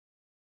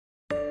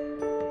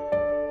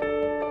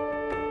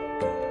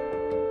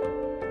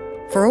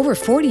For over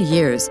 40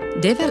 years,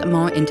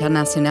 Développement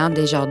International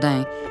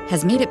Desjardins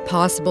has made it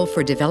possible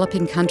for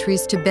developing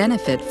countries to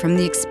benefit from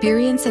the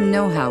experience and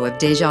know-how of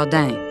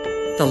Desjardins,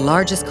 the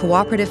largest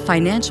cooperative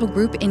financial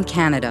group in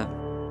Canada.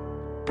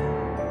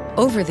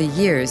 Over the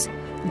years,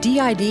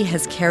 DID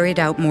has carried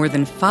out more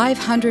than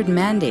 500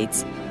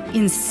 mandates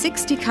in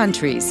 60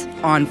 countries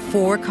on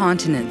 4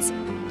 continents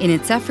in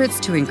its efforts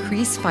to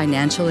increase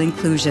financial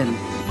inclusion.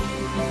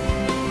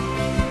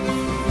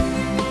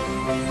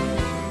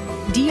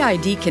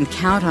 DID can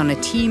count on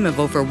a team of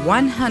over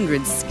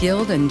 100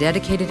 skilled and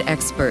dedicated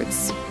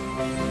experts.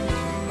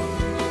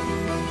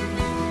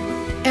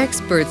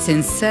 Experts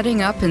in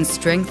setting up and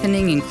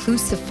strengthening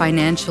inclusive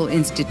financial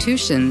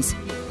institutions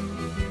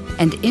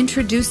and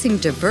introducing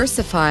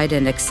diversified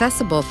and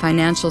accessible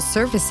financial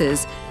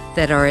services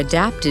that are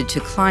adapted to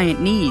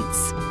client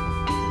needs.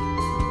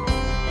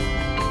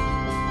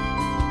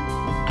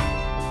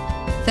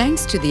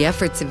 Thanks to the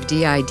efforts of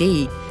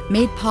DID,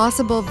 made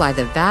possible by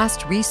the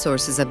vast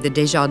resources of the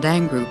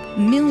Desjardins Group,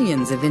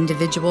 millions of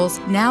individuals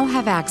now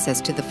have access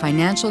to the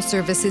financial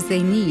services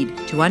they need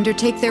to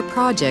undertake their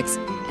projects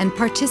and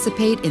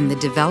participate in the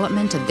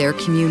development of their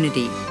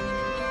community.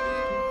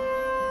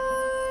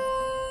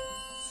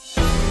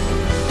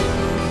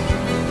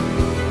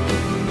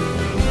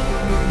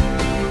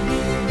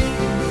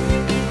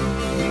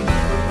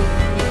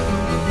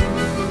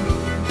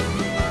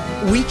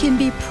 We can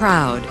be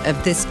proud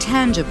of this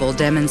tangible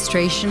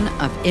demonstration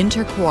of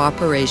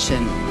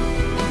intercooperation.